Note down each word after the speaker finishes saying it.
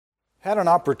Had an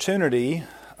opportunity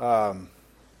over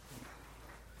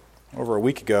a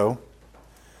week ago,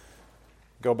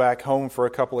 go back home for a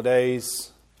couple of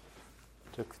days,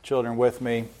 took the children with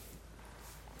me,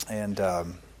 and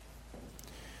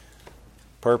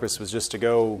purpose was just to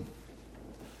go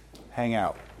hang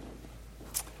out.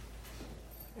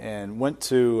 And went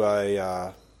to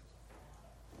a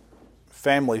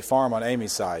family farm on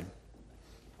Amy's side.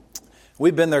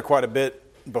 We've been there quite a bit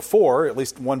before, at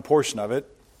least one portion of it.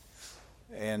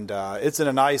 And it's in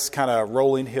a nice kind of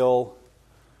rolling hill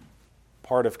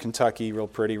part of Kentucky, real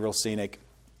pretty, real scenic.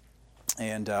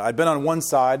 And I'd been on one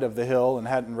side of the hill and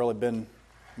hadn't really been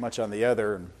much on the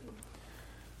other. And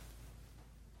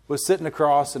was sitting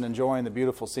across and enjoying the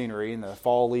beautiful scenery and the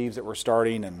fall leaves that were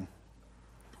starting and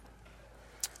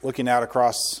looking out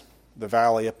across the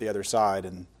valley up the other side,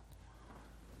 and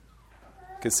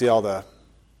could see all the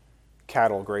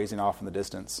cattle grazing off in the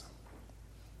distance.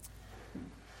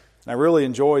 And I really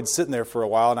enjoyed sitting there for a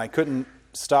while, and I couldn't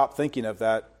stop thinking of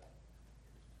that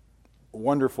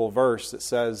wonderful verse that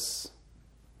says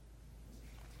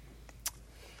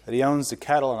that He owns the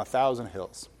cattle on 1,000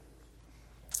 hills.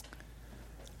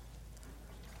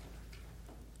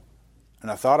 And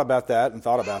I thought about that and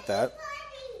thought about that.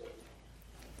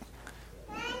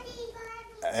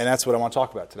 And that's what I want to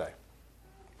talk about today.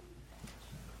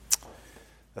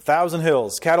 1,000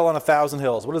 hills, cattle on 1,000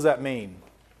 hills. What does that mean?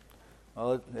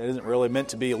 Well, it isn't really meant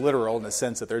to be literal in the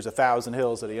sense that there's 1,000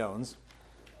 hills that He owns.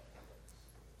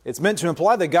 It's meant to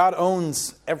imply that God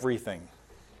owns everything.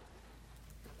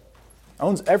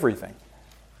 Owns everything.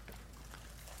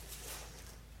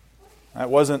 That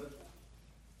wasn't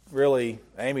really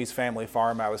Amy's family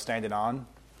farm I was standing on.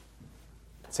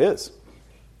 It's His.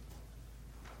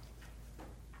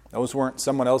 Those weren't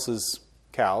someone else's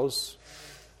cows.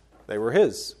 They were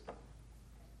His.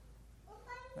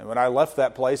 And when I left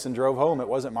that place and drove home, it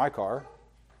wasn't my car.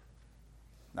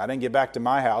 I didn't get back to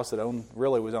my house that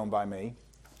really was owned by me.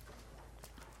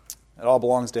 It all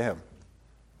belongs to Him.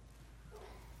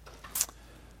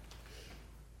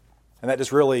 And that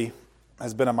just really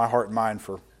has been on my heart and mind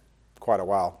for quite a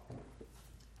while.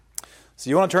 So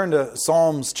you want to turn to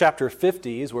Psalms chapter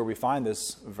 50 is where we find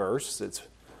this verse. It's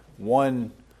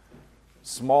one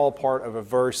small part of a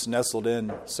verse nestled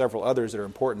in several others that are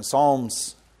important.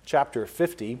 Psalms chapter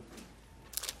 50. I'm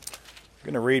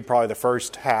going to read probably the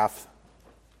first half,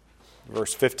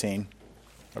 verse 15,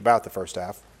 about the first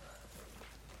half.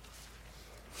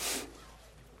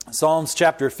 Psalms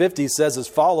chapter 50 says as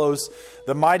follows: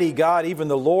 "The mighty God, even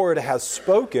the Lord, has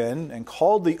spoken and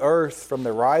called the earth from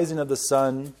the rising of the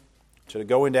sun to the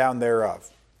going down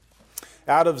thereof.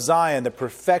 Out of Zion, the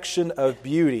perfection of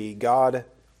beauty, God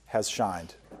has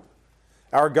shined.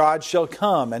 Our God shall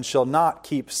come and shall not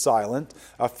keep silent.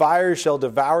 A fire shall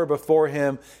devour before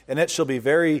Him, and it shall be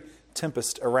very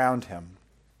tempest around Him.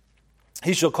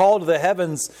 He shall call to the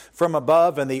heavens from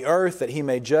above, and the earth, that He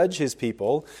may judge His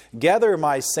people. Gather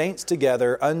my saints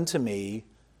together unto me,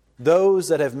 those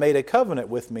that have made a covenant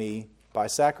with me by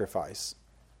sacrifice.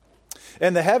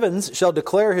 And the heavens shall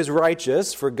declare His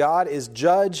righteous, for God is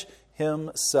judge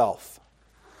Himself.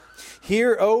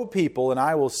 Hear, O people, and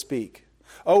I will speak.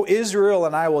 O Israel,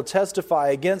 and I will testify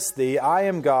against thee. I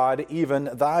am God, even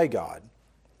thy God.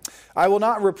 I will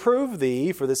not reprove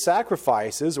thee for the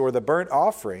sacrifices or the burnt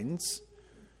offerings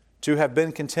to have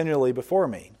been continually before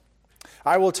me.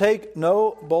 I will take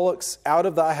no bullocks out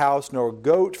of thy house, nor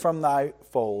goat from thy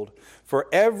fold. For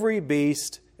every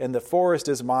beast in the forest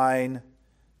is mine,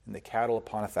 and the cattle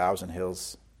upon 1,000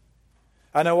 hills.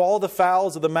 I know all the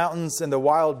fowls of the mountains and the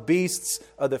wild beasts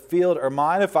of the field are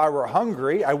mine. If I were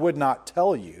hungry, I would not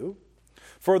tell you.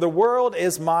 For the world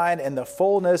is mine and the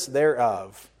fullness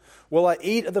thereof. Will I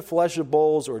eat of the flesh of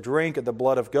bulls or drink of the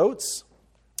blood of goats?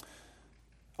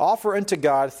 Offer unto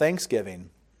God thanksgiving,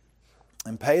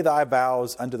 and pay thy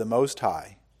vows unto the Most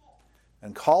High,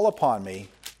 and call upon me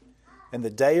in the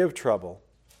day of trouble,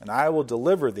 and I will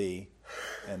deliver thee,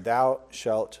 and thou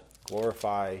shalt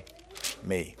glorify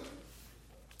me."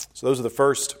 So those are the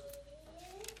first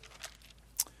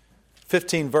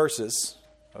 15 verses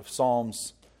of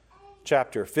Psalms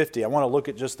chapter 50. I want to look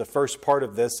at just the first part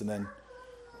of this and then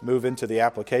move into the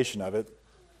application of it.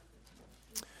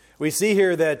 We see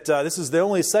here that this is the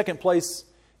only second place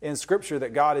in Scripture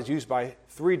that God is used by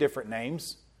 3 different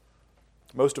names.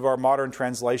 Most of our modern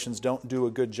translations don't do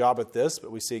a good job at this,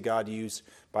 but we see God used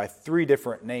by 3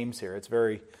 different names here. It's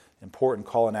very important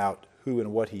calling out who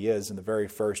and what He is in the very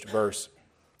first verse.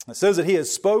 It says that He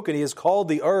has spoken, He has called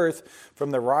the earth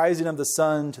from the rising of the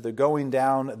sun to the going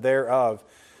down thereof.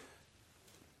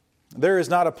 There is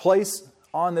not a place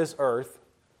on this earth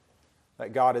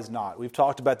that God is not. We've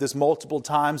talked about this multiple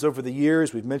times over the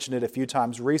years. We've mentioned it a few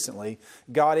times recently.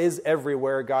 God is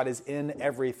everywhere. God is in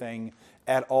everything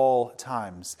at all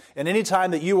times. And any time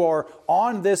that you are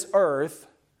on this earth,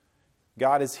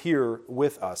 God is here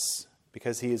with us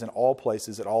because He is in all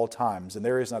places at all times. And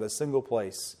there is not a single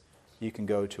place you can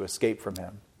go to escape from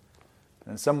Him.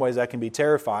 And in some ways that can be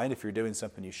terrifying if you're doing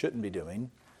something you shouldn't be doing.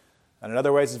 And in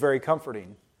other ways it's very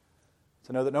comforting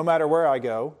to know that no matter where I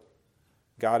go,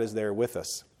 God is there with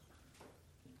us.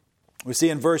 We see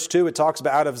in verse 2, it talks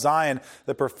about out of Zion,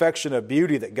 the perfection of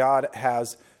beauty that God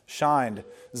has shined.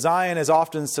 Zion is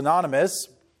often synonymous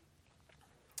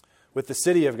with the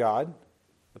city of God,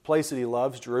 the place that He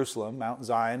loves, Jerusalem. Mount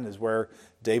Zion is where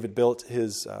David built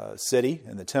his city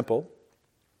and the temple.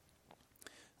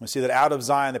 We see that out of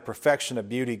Zion, the perfection of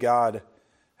beauty, God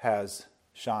has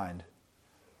shined.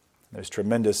 There's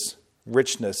tremendous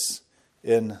richness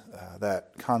in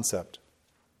that concept.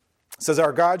 It says,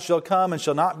 our God shall come and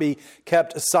shall not be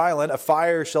kept silent. A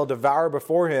fire shall devour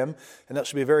before Him, and there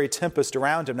shall be a very tempest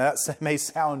around Him. Now that may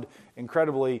sound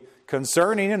incredibly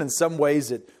concerning, and in some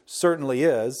ways it certainly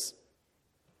is.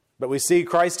 But we see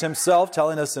Christ Himself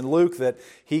telling us in Luke that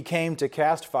He came to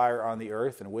cast fire on the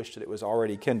earth and wished that it was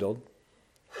already kindled.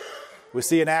 We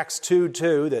see in Acts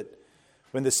 2:2 that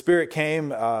when the Spirit came,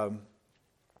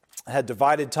 had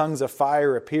divided tongues of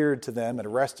fire appeared to them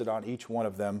and rested on each one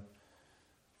of them.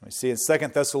 We see in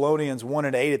 2 Thessalonians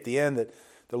 1:8 at the end that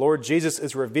the Lord Jesus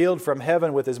is revealed from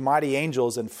heaven with His mighty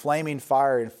angels in flaming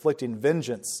fire, inflicting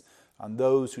vengeance on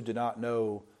those who do not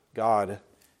know God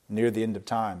near the end of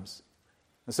times.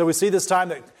 And so we see this time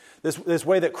that this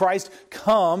way that Christ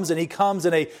comes, and He comes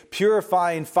in a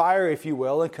purifying fire, if you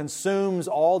will, and consumes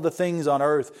all the things on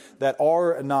earth that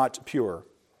are not pure.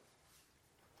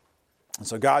 And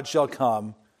so God shall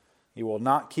come. He will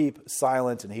not keep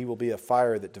silent, and He will be a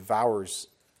fire that devours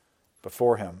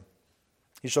before Him.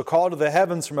 He shall call to the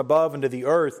heavens from above and to the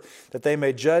earth, that they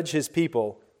may judge His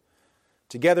people.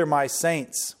 Gather my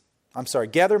saints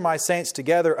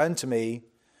together unto me,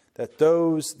 that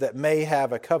those that may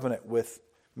have a covenant with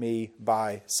me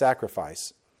by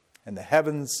sacrifice. And the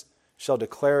heavens shall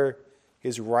declare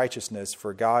His righteousness,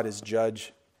 for God is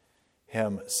judge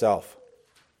Himself.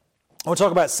 I want to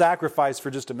talk about sacrifice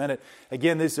for just a minute.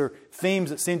 Again, these are themes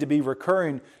that seem to be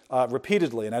recurring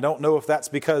repeatedly, and I don't know if that's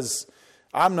because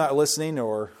I'm not listening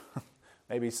or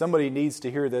maybe somebody needs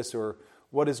to hear this or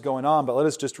what is going on, but let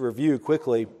us just review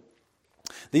quickly.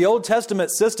 The Old Testament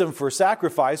system for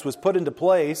sacrifice was put into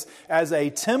place as a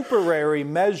temporary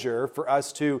measure for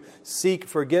us to seek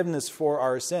forgiveness for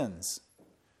our sins.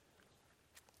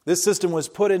 This system was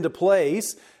put into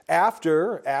place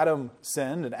after Adam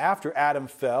sinned and after Adam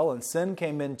fell and sin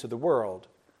came into the world.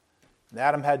 And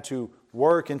Adam had to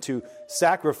work and to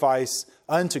sacrifice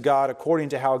unto God according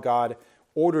to how God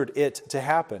ordered it to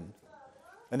happen.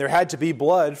 And there had to be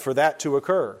blood for that to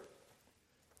occur.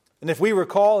 And if we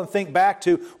recall and think back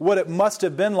to what it must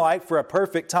have been like for a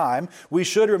perfect time, we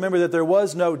should remember that there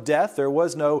was no death, there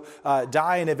was no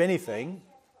dying of anything.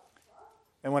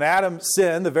 And when Adam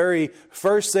sinned, the very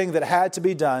first thing that had to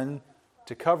be done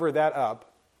to cover that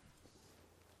up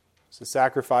was the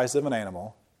sacrifice of an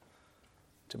animal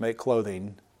to make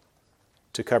clothing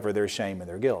to cover their shame and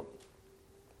their guilt.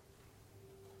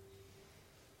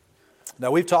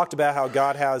 Now, we've talked about how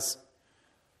God has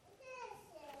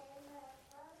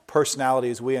personality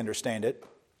as we understand it.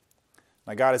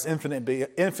 Now, God is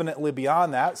infinitely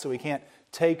beyond that, so we can't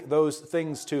take those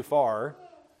things too far.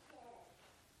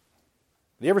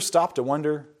 Have you ever stopped to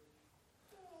wonder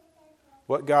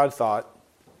what God thought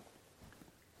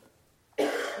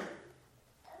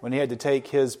when He had to take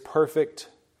His perfect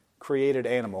created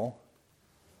animal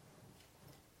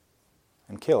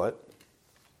and kill it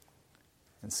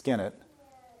and skin it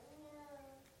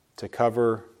to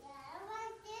cover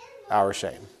our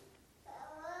shame?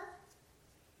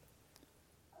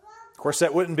 Of course,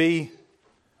 that wouldn't be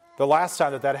the last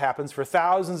time that happens. For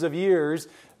thousands of years,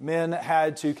 men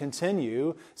had to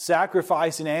continue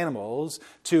sacrificing animals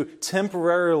to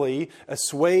temporarily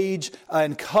assuage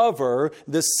and cover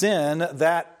the sin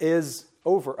that is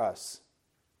over us.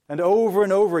 And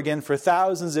over again, for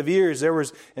thousands of years, there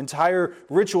was entire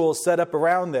rituals set up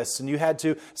around this. And you had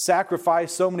to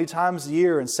sacrifice so many times a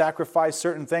year and sacrifice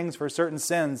certain things for certain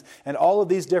sins and all of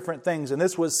these different things. And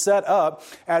this was set up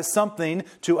as something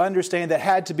to understand that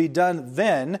had to be done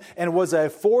then and was a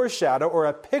foreshadow or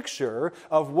a picture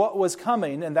of what was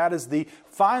coming. And that is the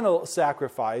final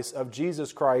sacrifice of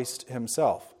Jesus Christ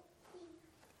Himself.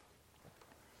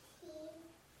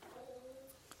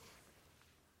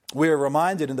 We are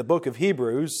reminded in the book of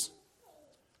Hebrews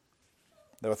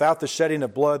that without the shedding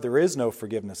of blood there is no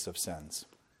forgiveness of sins.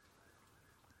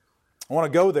 I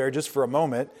want to go there just for a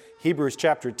moment, Hebrews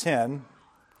chapter 10,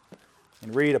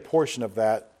 and read a portion of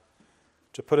that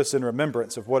to put us in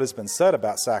remembrance of what has been said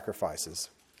about sacrifices.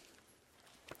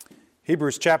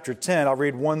 Hebrews chapter 10, I'll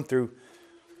read 1 through,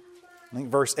 I think,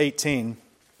 verse 18.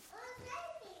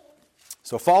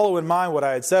 So follow in mind what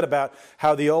I had said about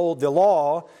how the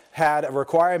law had a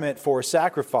requirement for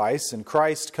sacrifice, and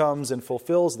Christ comes and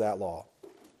fulfills that law.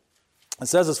 It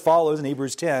says as follows in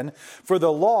Hebrews 10, "For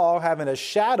the law, having a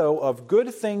shadow of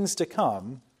good things to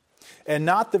come, and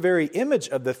not the very image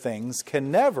of the things, can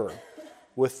never,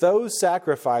 with those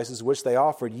sacrifices which they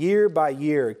offered year by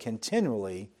year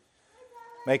continually,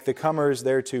 make the comers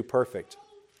thereto perfect.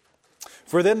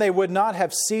 For then they would not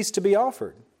have ceased to be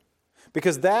offered,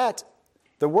 because that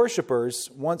the worshippers,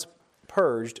 once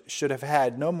purged, should have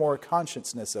had no more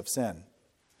consciousness of sin."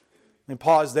 Let me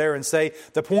pause there and say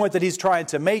the point that he's trying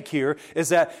to make here is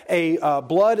that a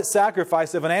blood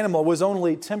sacrifice of an animal was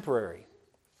only temporary.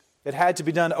 It had to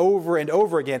be done over and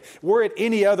over again. Were it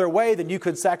any other way, then you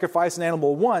could sacrifice an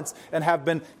animal once and have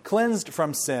been cleansed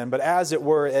from sin, but as it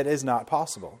were, it is not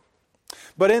possible.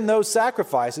 But in those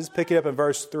sacrifices, pick it up in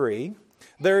verse 3,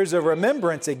 there is a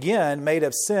remembrance again made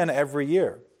of sin every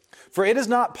year. For it is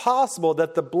not possible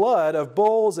that the blood of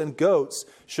bulls and goats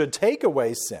should take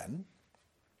away sin.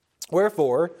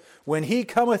 Wherefore, when he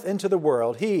cometh into the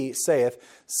world, he saith,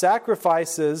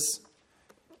 Sacrifices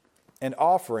and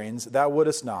offerings thou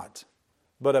wouldest not,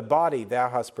 but a body thou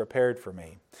hast prepared for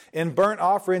me. In burnt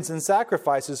offerings and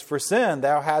sacrifices for sin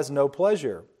thou hast no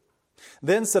pleasure.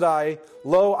 Then said I,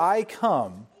 Lo, I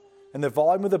come. In the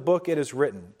volume of the book it is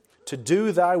written, To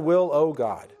do thy will, O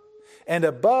God. And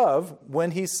above,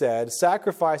 when he said,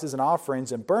 Sacrifices and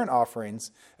offerings and burnt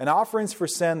offerings, and offerings for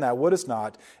sin thou wouldest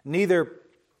not, neither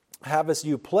havest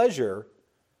you pleasure,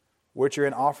 which are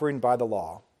in offering by the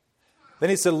law. Then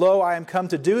he said, Lo, I am come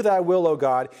to do thy will, O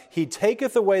God. He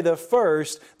taketh away the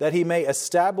first, that he may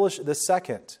establish the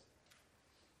second.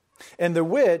 And the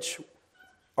which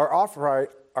and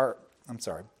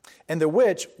the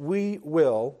which we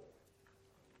will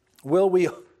we,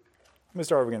 let me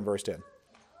start over again, verse 10.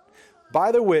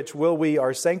 By the which will we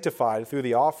are sanctified through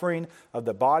the offering of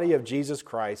the body of Jesus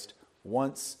Christ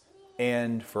once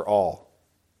and for all.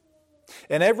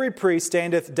 And every priest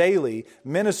standeth daily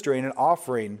ministering and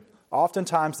offering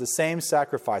oftentimes the same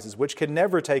sacrifices, which can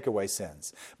never take away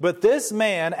sins. But this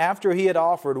man, after he had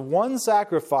offered one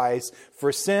sacrifice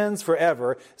for sins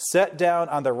forever, sat down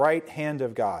on the right hand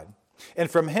of God,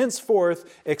 and from henceforth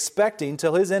expecting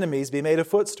till his enemies be made a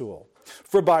footstool.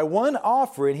 For by one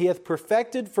offering he hath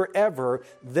perfected forever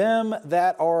them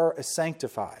that are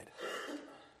sanctified,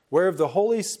 whereof the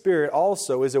Holy Spirit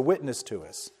also is a witness to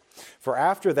us. For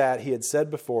after that he had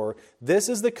said before, This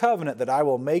is the covenant that I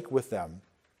will make with them.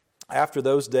 After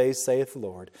those days, saith the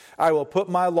Lord, I will put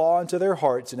my law into their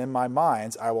hearts, and in my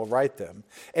minds I will write them.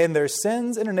 And their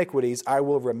sins and iniquities I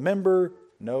will remember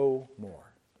no more.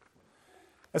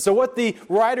 And so what the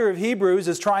writer of Hebrews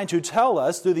is trying to tell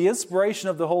us through the inspiration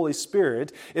of the Holy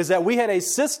Spirit is that we had a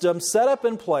system set up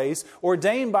in place,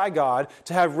 ordained by God,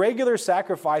 to have regular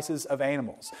sacrifices of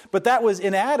animals. But that was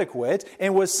inadequate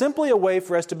and was simply a way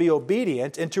for us to be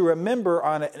obedient and to remember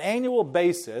on an annual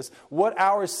basis what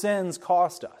our sins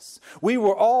cost us. We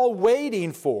were all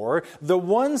waiting for the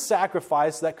one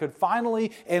sacrifice that could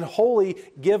finally and wholly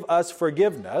give us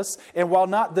forgiveness. And while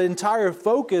not the entire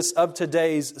focus of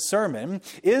today's sermon,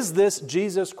 is this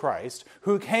Jesus Christ,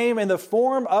 who came in the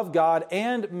form of God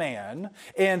and man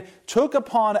and took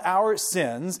upon our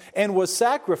sins and was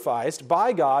sacrificed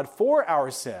by God for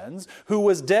our sins, who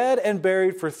was dead and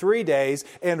buried for 3 days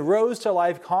and rose to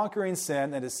life conquering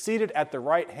sin and is seated at the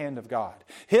right hand of God.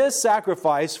 His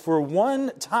sacrifice for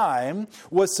one time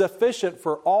was sufficient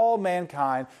for all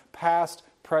mankind, past,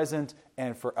 present,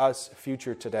 and for us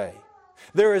future today.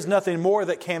 There is nothing more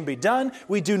that can be done.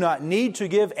 We do not need to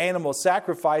give animal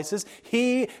sacrifices.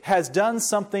 He has done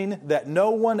something that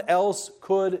no one else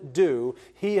could do.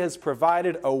 He has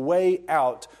provided a way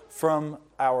out from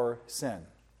our sin.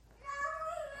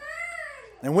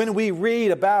 And when we read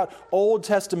about Old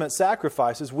Testament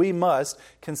sacrifices, we must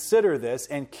consider this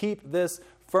and keep this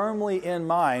firmly in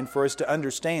mind for us to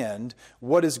understand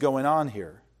what is going on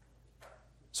here.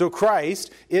 So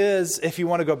Christ is, if you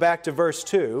want to go back to verse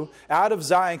 2, out of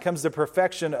Zion comes the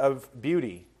perfection of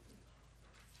beauty.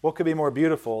 What could be more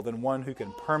beautiful than one who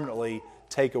can permanently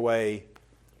take away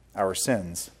our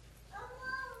sins?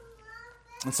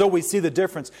 And so we see the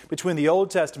difference between the Old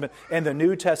Testament and the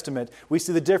New Testament. We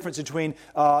see the difference between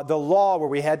the law, where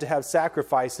we had to have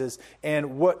sacrifices,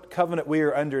 and what covenant we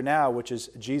are under now, which is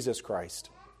Jesus Christ.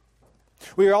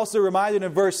 We are also reminded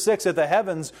in verse 6 that the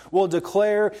heavens will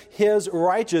declare His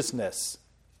righteousness.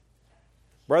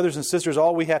 Brothers and sisters,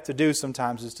 all we have to do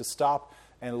sometimes is to stop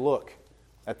and look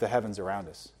at the heavens around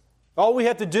us. All we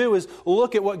have to do is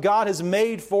look at what God has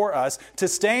made for us, to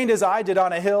stand as I did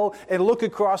on a hill and look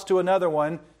across to another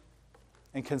one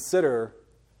and consider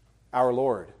our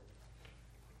Lord.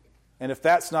 And if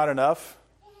that's not enough,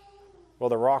 well,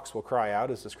 the rocks will cry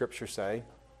out, as the Scriptures say.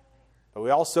 But we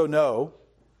also know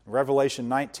in Revelation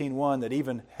 19:1 that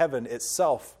even heaven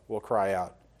itself will cry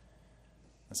out.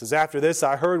 It says, after this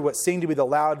I heard what seemed to be the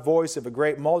loud voice of a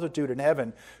great multitude in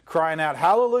heaven, crying out,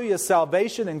 Hallelujah,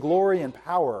 salvation and glory and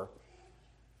power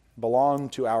belong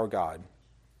to our God.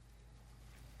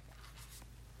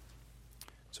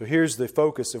 So here's the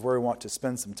focus of where we want to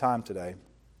spend some time today.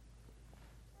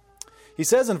 He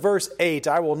says in verse 8,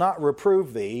 I will not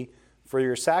reprove thee for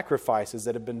your sacrifices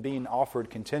that have been being offered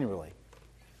continually.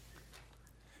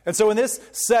 And so in this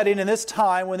setting, in this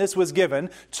time when this was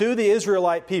given to the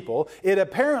Israelite people, it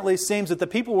apparently seems that the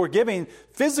people were giving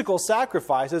physical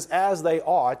sacrifices as they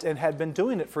ought and had been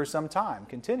doing it for some time,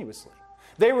 continuously.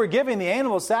 They were giving the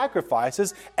animal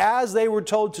sacrifices as they were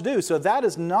told to do. So that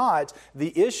is not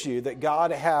the issue that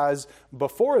God has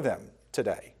before them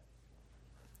today.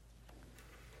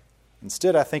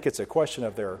 Instead, I think it's a question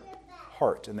of their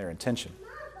heart and their intention.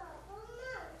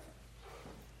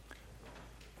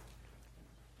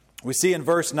 We see in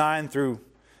verse 9 through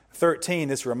 13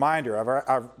 this reminder.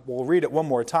 We'll read it one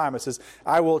more time. It says,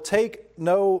 I will take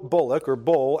no bullock or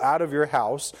bull out of your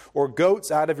house, or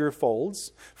goats out of your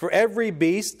folds. For every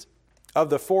beast of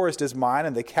the forest is mine,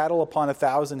 and the cattle upon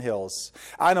 1,000 hills.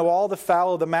 I know all the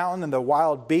fowl of the mountain, and the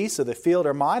wild beasts of the field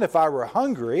are mine. If I were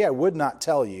hungry, I would not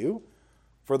tell you.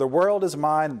 For the world is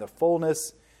mine, and the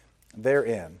fullness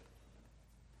therein.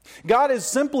 God is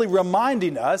simply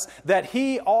reminding us that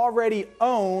He already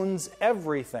owns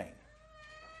everything.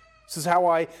 This is how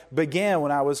I began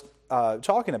when I was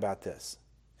talking about this.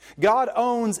 God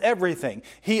owns everything.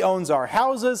 He owns our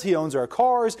houses. He owns our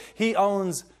cars. He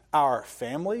owns our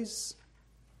families.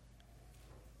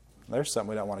 There's something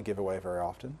we don't want to give away very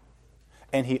often.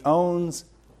 And He owns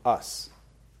us.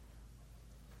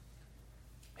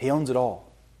 He owns it all.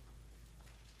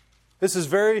 This is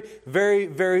very, very,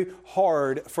 very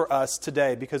hard for us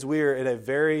today because we are in a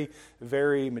very,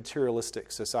 very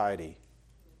materialistic society.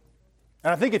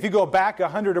 And I think if you go back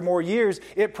 100 or more years,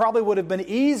 it probably would have been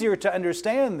easier to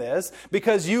understand this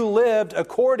because you lived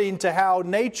according to how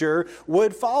nature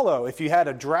would follow. If you had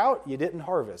a drought, you didn't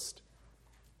harvest.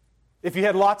 If you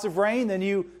had lots of rain, then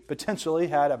you potentially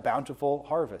had a bountiful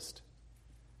harvest.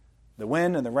 The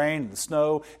wind and the rain and the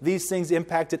snow, these things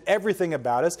impacted everything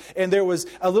about us. And there was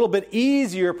a little bit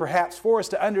easier perhaps for us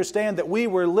to understand that we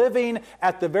were living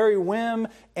at the very whim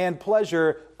and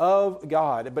pleasure of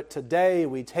God. But today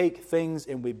we take things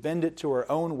and we bend it to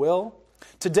our own will.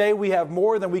 Today we have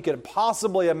more than we could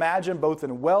possibly imagine, both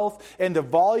in wealth and the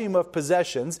volume of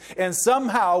possessions. And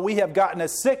somehow we have gotten a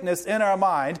sickness in our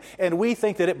mind and we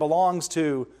think that it belongs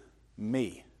to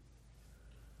me.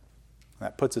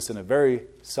 That puts us in a very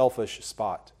selfish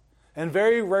spot. And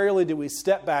very rarely do we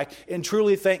step back and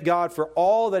truly thank God for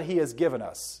all that He has given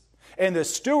us and the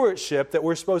stewardship that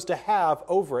we're supposed to have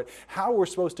over it, how we're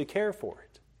supposed to care for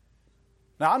it.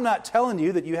 Now, I'm not telling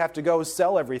you that you have to go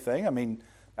sell everything. I mean,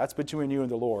 that's between you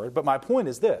and the Lord. But my point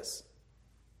is this.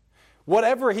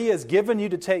 Whatever He has given you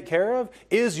to take care of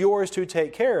is yours to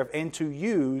take care of and to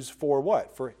use for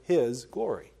what? For His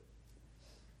glory.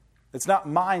 It's not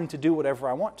mine to do whatever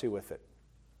I want to with it.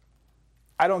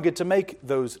 I don't get to make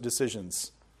those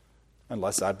decisions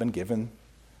unless I've been given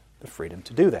the freedom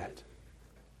to do that.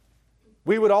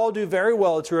 We would all do very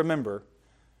well to remember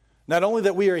not only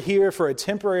that we are here for a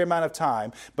temporary amount of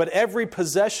time, but every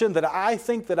possession that I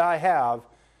think that I have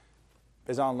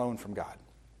is on loan from God.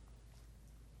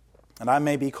 And I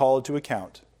may be called to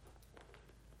account,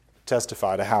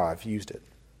 testify to how I've used it.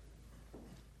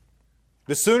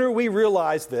 The sooner we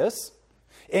realize this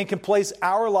and can place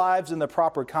our lives in the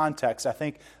proper context, I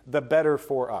think the better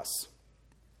for us.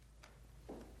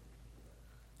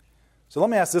 So let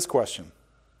me ask this question.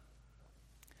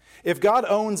 If God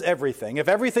owns everything, if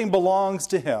everything belongs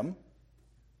to Him,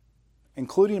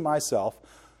 including myself,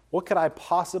 what could I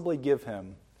possibly give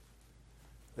Him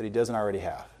that He doesn't already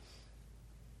have?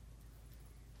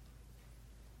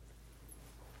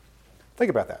 Think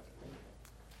about that.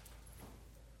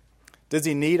 Does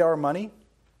He need our money?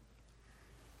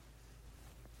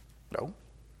 No.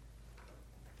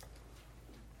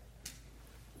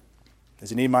 Does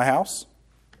He need my house?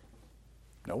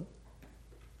 No.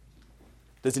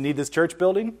 Does He need this church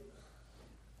building?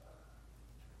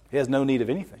 He has no need of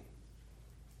anything.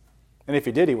 And if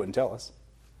he did, he wouldn't tell us.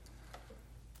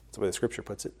 That's the way the Scripture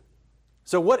puts it.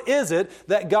 So what is it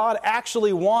that God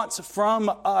actually wants from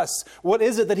us? What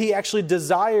is it that he actually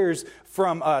desires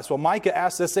from us? Well, Micah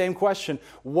asks the same question.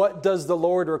 What does the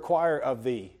Lord require of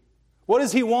thee? What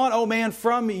does he want, oh man,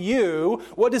 from you?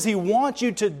 What does he want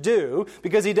you to do?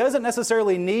 Because he doesn't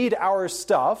necessarily need our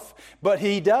stuff, but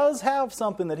he does have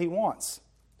something that he wants.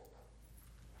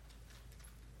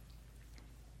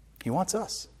 He wants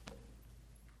us.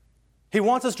 He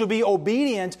wants us to be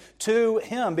obedient to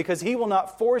him because he will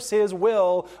not force his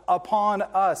will upon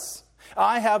us.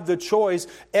 I have the choice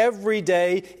every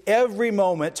day, every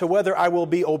moment to whether I will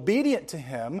be obedient to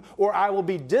him or I will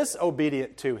be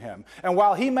disobedient to him. And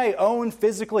while he may own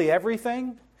physically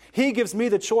everything, he gives me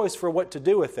the choice for what to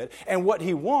do with it. And what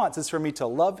he wants is for me to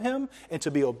love him and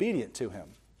to be obedient to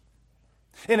him.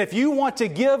 And if you want to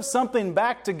give something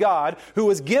back to God who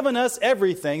has given us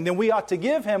everything, then we ought to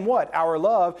give him what? Our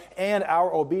love and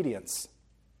our obedience.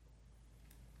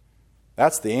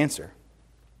 That's the answer.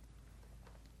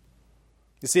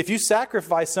 You see, if you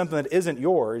sacrifice something that isn't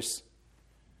yours,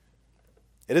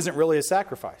 it isn't really a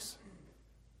sacrifice.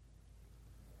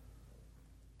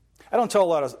 I don't tell a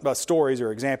lot about stories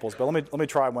or examples, but let me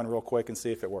try one real quick and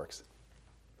see if it works.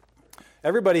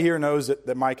 Everybody here knows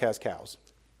that Mike has cows.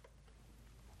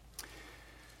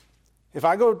 If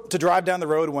I go to drive down the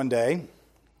road one day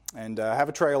and have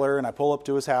a trailer and I pull up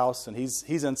to his house and he's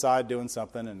inside doing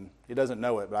something and he doesn't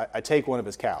know it, but I take one of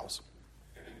his cows.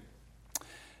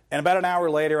 And about an hour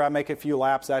later, I make a few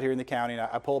laps out here in the county and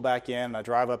I pull back in and I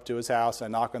drive up to his house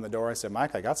and I knock on the door and I said,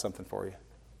 Mike, I got something for you.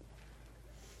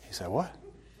 He said, what?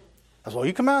 I said, well,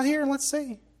 you come out here and let's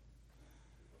see.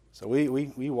 So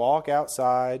we walk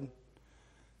outside,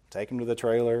 take him to the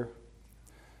trailer,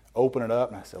 open it up,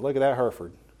 and I said, look at that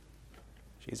Hereford.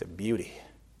 She's a beauty.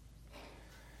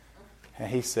 And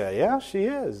he said, yeah, she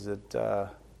is. It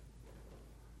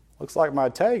looks like my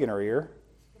tag in her ear.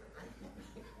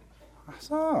 I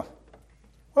said, oh,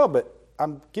 well, but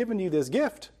I'm giving you this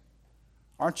gift.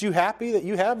 Aren't you happy that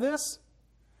you have this?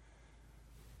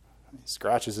 He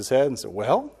scratches his head and said,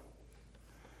 well,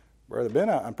 Brother Ben,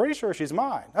 I'm pretty sure she's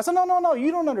mine. I said, no,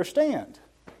 you don't understand.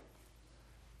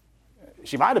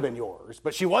 She might have been yours,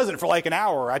 but she wasn't for like an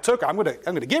hour. I took her. I'm going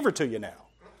to give her to you now.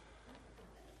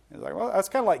 He's like, well, that's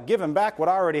kind of like giving back what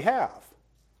I already have.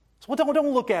 So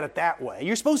don't look at it that way.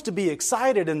 You're supposed to be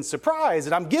excited and surprised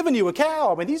that I'm giving you a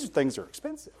cow. I mean, these things are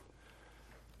expensive.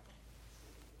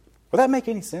 Would that make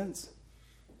any sense?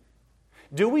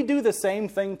 Do we do the same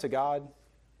thing to God?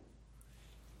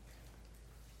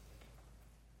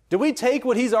 Do we take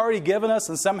what he's already given us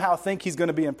and somehow think he's going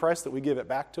to be impressed that we give it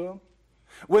back to him?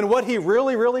 When what he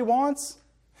really, really wants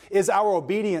is our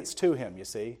obedience to him, you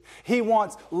see. He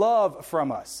wants love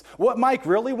from us. What Mike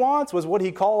really wants was what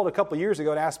he called a couple years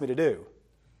ago and asked me to do.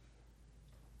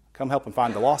 Come help him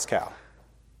find the lost cow.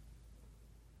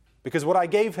 Because what I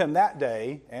gave him that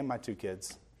day, and my two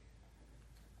kids,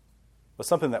 was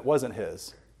something that wasn't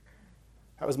his.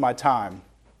 That was my time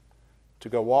to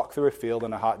go walk through a field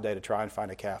on a hot day to try and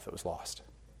find a calf that was lost.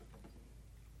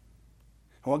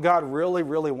 And what God really,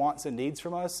 really wants and needs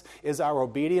from us is our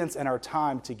obedience and our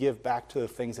time to give back to the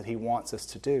things that he wants us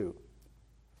to do.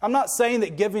 I'm not saying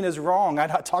that giving is wrong. I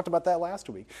talked about that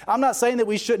last week. I'm not saying that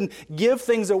we shouldn't give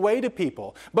things away to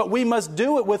people, but we must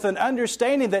do it with an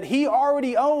understanding that he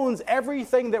already owns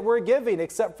everything that we're giving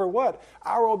except for what?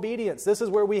 Our obedience. This is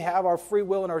where we have our free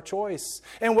will and our choice.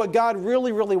 And what God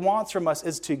really, really wants from us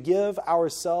is to give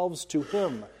ourselves to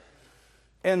him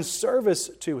in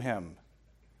service to him.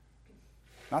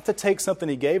 Not to take something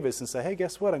he gave us and say, hey,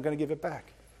 guess what? I'm going to give it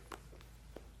back.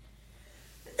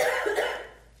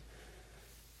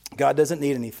 God doesn't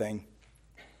need anything.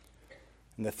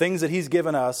 And the things that he's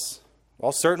given us,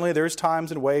 well, certainly there's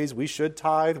times and ways we should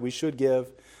tithe, we should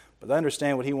give, but to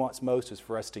understand what he wants most is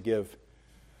for us to give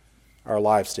our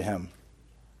lives to him.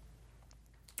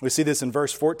 We see this in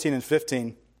verse 14 and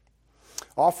 15.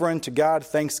 Offer unto God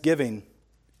thanksgiving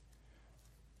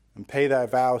and pay thy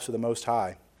vows to the Most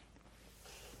High.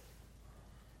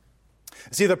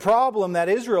 See, the problem that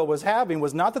Israel was having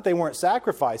was not that they weren't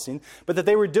sacrificing, but that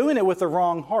they were doing it with the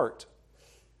wrong heart.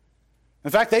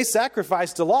 In fact, they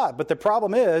sacrificed a lot, but the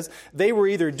problem is they were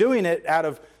either doing it out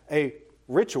of a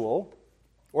ritual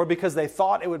or because they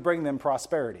thought it would bring them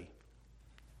prosperity.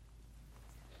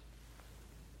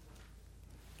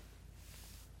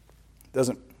 It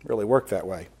doesn't really work that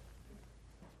way.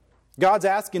 God's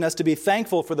asking us to be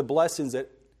thankful for the blessings that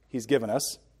he's given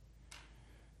us,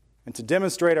 and to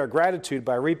demonstrate our gratitude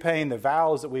by repaying the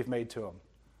vows that we've made to him.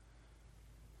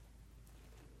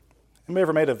 Have you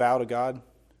ever made a vow to God?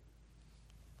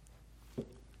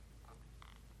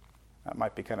 That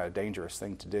might be kind of a dangerous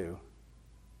thing to do.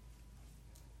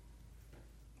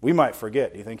 We might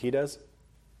forget. Do you think he does?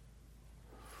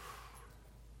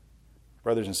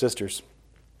 Brothers and sisters,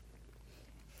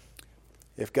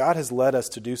 if God has led us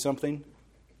to do something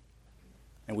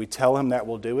and we tell him that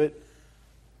we'll do it,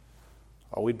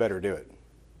 oh, we'd better do it.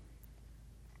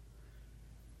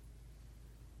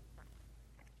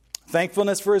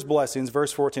 Thankfulness for his blessings,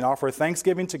 verse 14, offer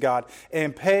thanksgiving to God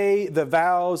and pay the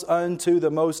vows unto the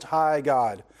Most High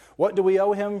God. What do we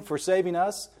owe him for saving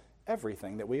us?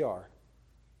 Everything that we are.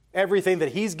 Everything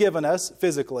that he's given us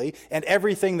physically and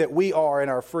everything that we are in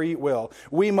our free will.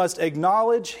 We must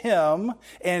acknowledge him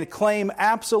and claim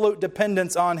absolute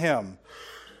dependence on him.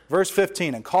 Verse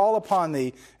 15, and call upon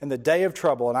thee in the day of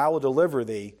trouble, and I will deliver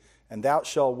thee, and thou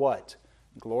shalt what?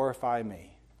 Glorify me.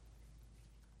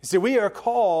 You see, we are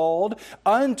called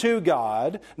unto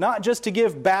God, not just to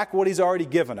give back what he's already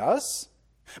given us,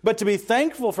 but to be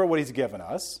thankful for what he's given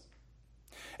us,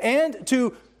 and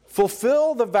to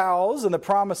fulfill the vows and the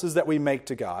promises that we make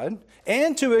to God,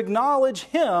 and to acknowledge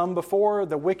him before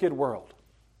the wicked world.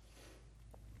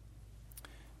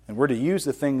 And we're to use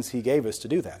the things he gave us to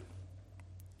do that.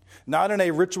 Not in a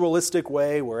ritualistic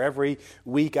way where every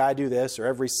week I do this or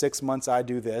every 6 months I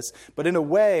do this, but in a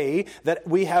way that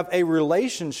we have a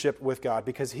relationship with God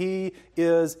because he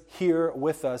is here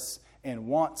with us and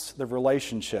wants the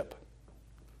relationship.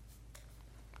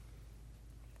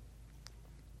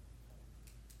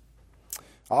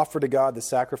 Offer to God the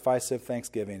sacrifice of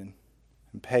thanksgiving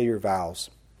and pay your vows.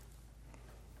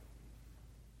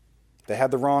 They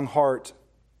had the wrong heart.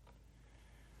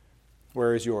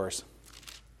 Where is yours?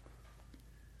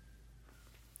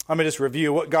 Let me just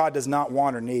review what God does not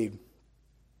want or need.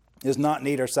 He does not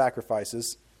need our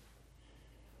sacrifices.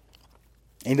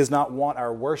 He does not want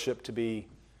our worship to be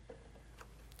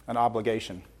an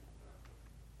obligation.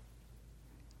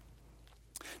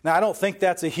 Now, I don't think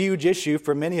that's a huge issue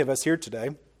for many of us here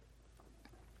today.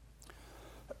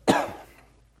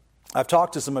 I've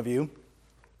talked to some of you.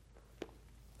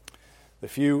 The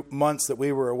few months that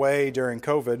we were away during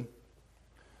COVID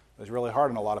was really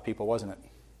hard on a lot of people, wasn't it?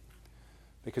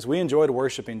 Because we enjoyed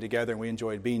worshiping together and we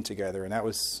enjoyed being together, and that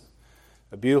was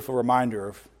a beautiful reminder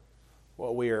of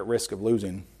what we are at risk of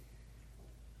losing.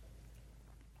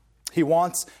 He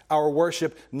wants our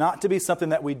worship not to be something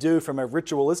that we do from a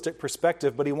ritualistic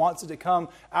perspective, but he wants it to come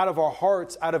out of our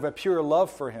hearts, out of a pure love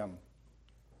for him.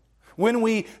 When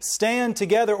we stand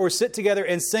together or sit together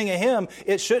and sing a hymn,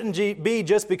 it shouldn't be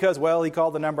just because, well, he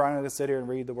called the number, I'm going to sit here and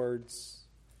read the words.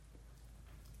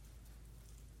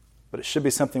 But it should be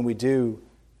something we do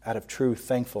out of true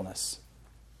thankfulness.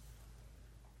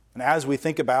 And as we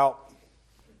think about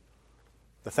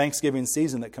the Thanksgiving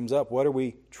season that comes up, what are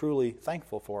we truly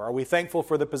thankful for? Are we thankful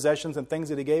for the possessions and things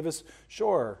that he gave us?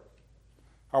 Sure.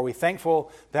 Are we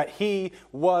thankful that he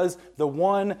was the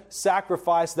one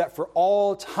sacrifice that for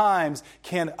all times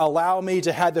can allow me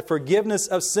to have the forgiveness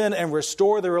of sin and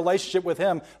restore the relationship with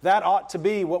him? That ought to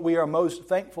be what we are most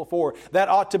thankful for. That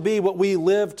ought to be what we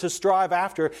live to strive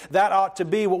after. That ought to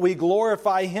be what we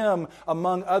glorify him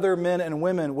among other men and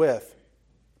women with.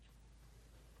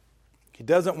 He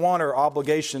doesn't want our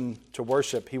obligation to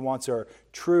worship. He wants our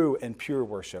true and pure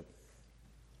worship.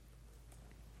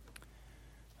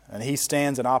 And he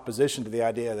stands in opposition to the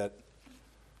idea that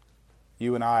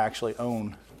you and I actually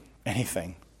own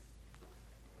anything.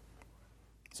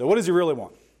 So what does he really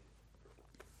want?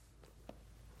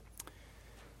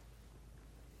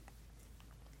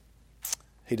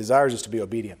 He desires us to be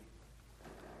obedient.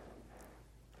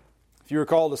 If you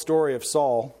recall the story of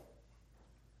Saul,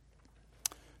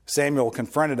 Samuel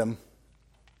confronted him,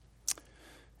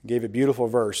 gave a beautiful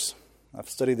verse. I've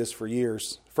studied this for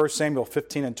years. 1 Samuel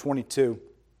 15 and 22.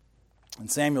 And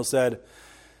Samuel said,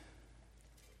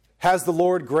 has the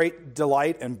Lord great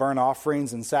delight in burnt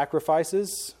offerings and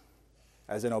sacrifices,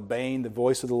 as in obeying the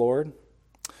voice of the Lord?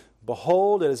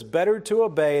 Behold, it is better to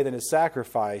obey than to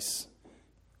sacrifice.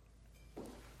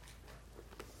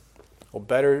 Well,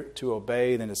 better to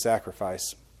obey than to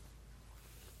sacrifice.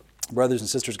 Brothers and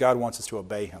sisters, God wants us to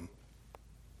obey him.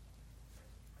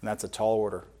 And that's a tall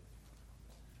order.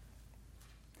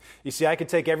 You see, I could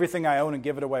take everything I own and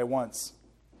give it away once.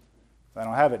 I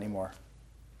don't have it anymore.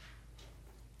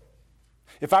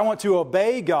 If I want to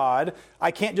obey God,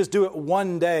 I can't just do it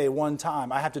one day, one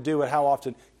time. I have to do it how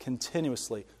often?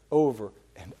 Continuously, over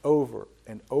and over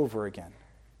and over again.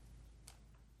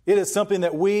 It is something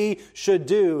that we should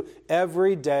do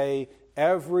every day,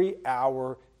 every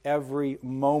hour, every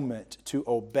moment to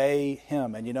obey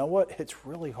him. And you know what? It's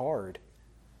really hard.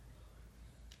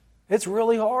 It's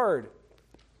really hard.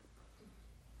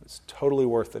 It's totally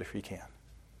worth it if you can.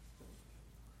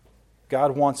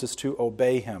 God wants us to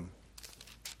obey Him.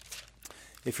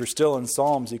 If you're still in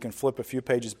Psalms, you can flip a few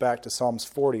pages back to Psalms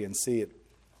 40 and see it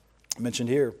mentioned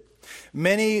here.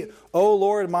 Many, O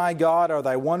Lord my God, are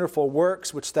thy wonderful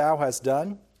works which thou hast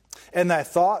done, and thy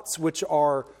thoughts which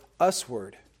are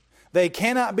usward. They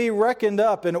cannot be reckoned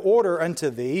up in order unto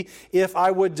thee. If I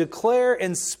would declare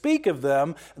and speak of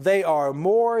them, they are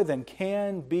more than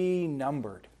can be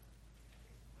numbered.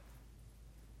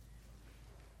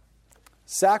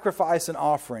 Sacrifice and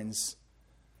offerings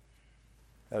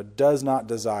thou does not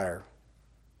desire.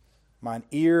 Mine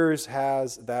ears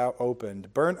has thou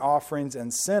opened. Burnt offerings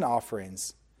and sin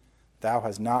offerings thou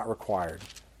hast not required.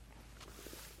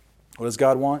 What does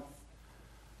God want?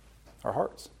 Our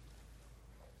hearts.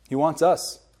 He wants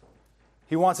us.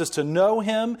 He wants us to know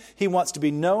Him. He wants to be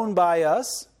known by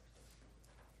us.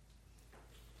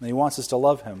 And He wants us to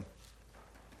love Him.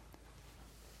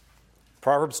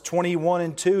 Proverbs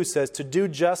 21:2 says, to do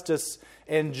justice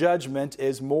and judgment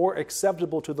is more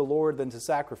acceptable to the Lord than to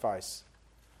sacrifice.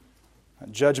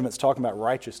 Judgment's talking about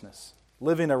righteousness,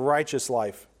 living a righteous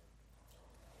life.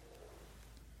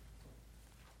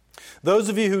 Those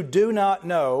of you who do not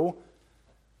know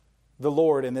the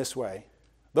Lord in this way,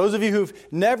 those of you who've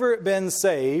never been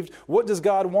saved, what does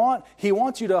God want? He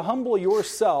wants you to humble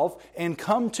yourself and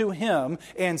come to Him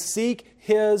and seek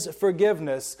His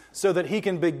forgiveness so that He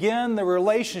can begin the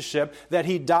relationship that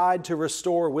He died to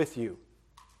restore with you.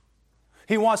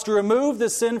 He wants to remove the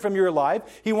sin from your life.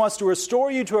 He wants to restore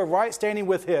you to a right standing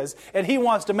with His. And He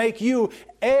wants to make you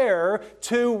heir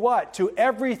to what? To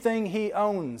everything He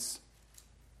owns.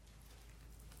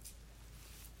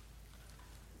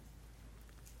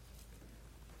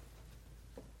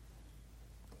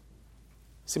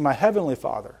 See, my Heavenly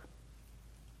Father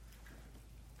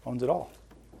owns it all.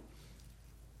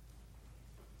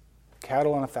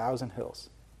 Cattle on 1,000 hills.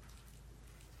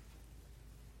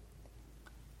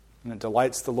 And it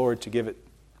delights the Lord to give it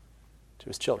to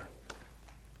His children.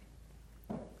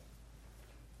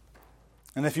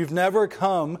 And if you've never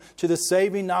come to the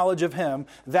saving knowledge of Him,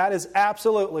 that is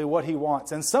absolutely what He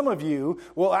wants. And some of you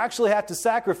will actually have to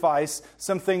sacrifice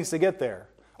some things to get there.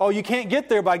 Oh, you can't get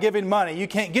there by giving money. You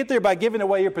can't get there by giving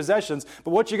away your possessions. But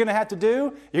what you're going to have to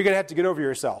do, you're going to have to get over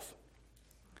yourself.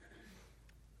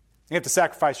 You have to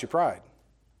sacrifice your pride.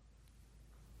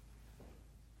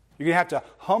 You're going to have to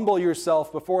humble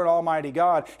yourself before an almighty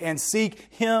God and seek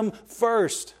Him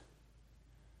first.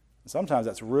 And sometimes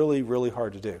that's really, really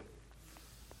hard to do.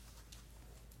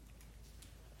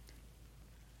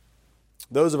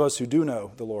 Those of us who do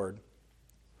know the Lord,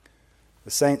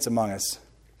 the saints among us,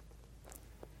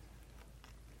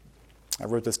 I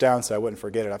wrote this down so I wouldn't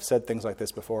forget it. I've said things like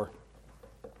this before.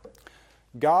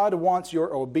 God wants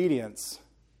your obedience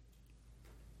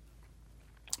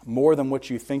more than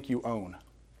what you think you own.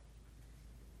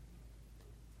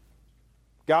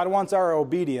 God wants our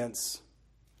obedience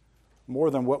more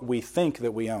than what we think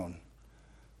that we own.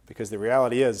 Because the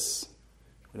reality is,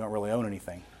 we don't really own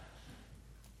anything.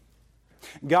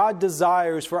 God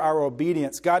desires for our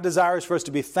obedience. God desires for us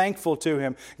to be thankful to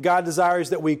Him. God desires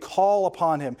that we call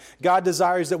upon Him. God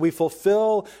desires that we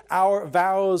fulfill our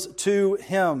vows to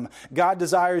Him. God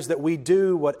desires that we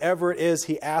do whatever it is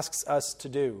He asks us to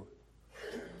do.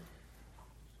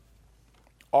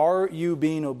 Are you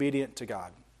being obedient to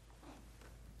God?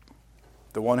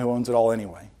 The one who owns it all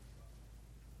anyway.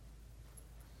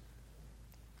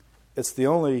 It's the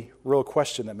only real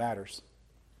question that matters.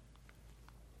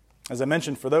 As I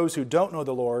mentioned, for those who don't know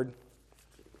the Lord,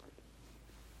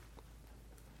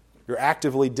 you're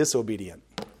actively disobedient.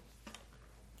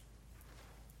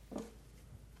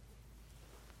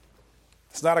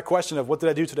 It's not a question of what did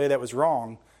I do today that was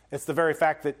wrong. It's the very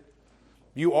fact that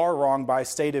you are wrong by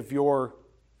state of your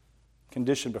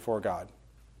condition before God.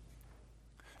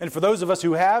 And for those of us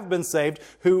who have been saved,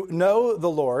 who know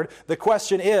the Lord, the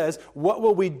question is, what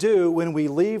will we do when we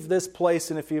leave this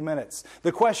place in a few minutes?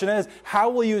 The question is,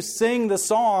 how will you sing the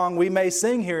song we may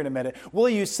sing here in a minute? Will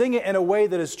you sing it in a way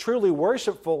that is truly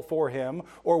worshipful for Him,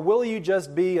 or will you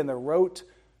just be in the rote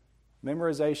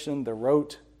memorization, the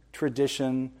rote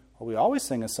tradition? Well, we always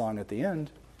sing a song at the end.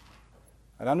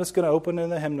 And I'm just going to open in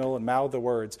the hymnal and mouth the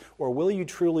words. Or will you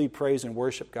truly praise and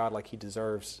worship God like He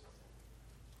deserves?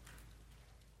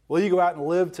 Will you go out and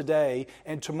live today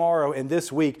and tomorrow and this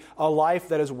week a life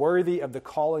that is worthy of the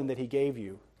calling that He gave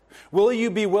you? Will you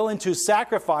be willing to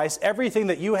sacrifice everything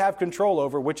that you have control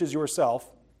over, which is yourself,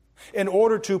 in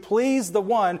order to please the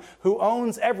one who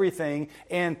owns everything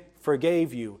and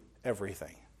forgave you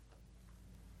everything?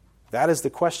 That is the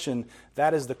question.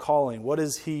 That is the calling. What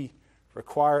does He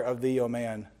require of thee, O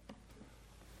man?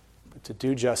 But to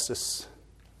do justice,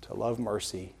 to love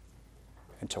mercy,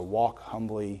 and to walk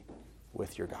humbly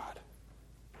with your God.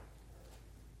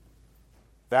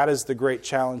 That is the great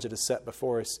challenge that is set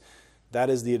before us. That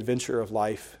is the adventure of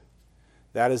life.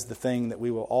 That is the thing that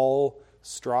we will all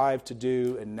strive to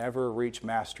do and never reach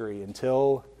mastery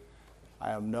until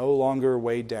I am no longer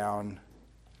weighed down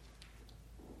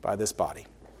by this body.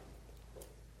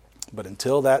 But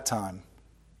until that time,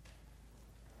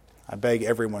 I beg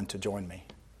everyone to join me.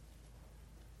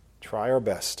 Try our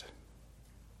best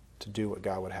to do what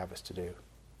God would have us to do.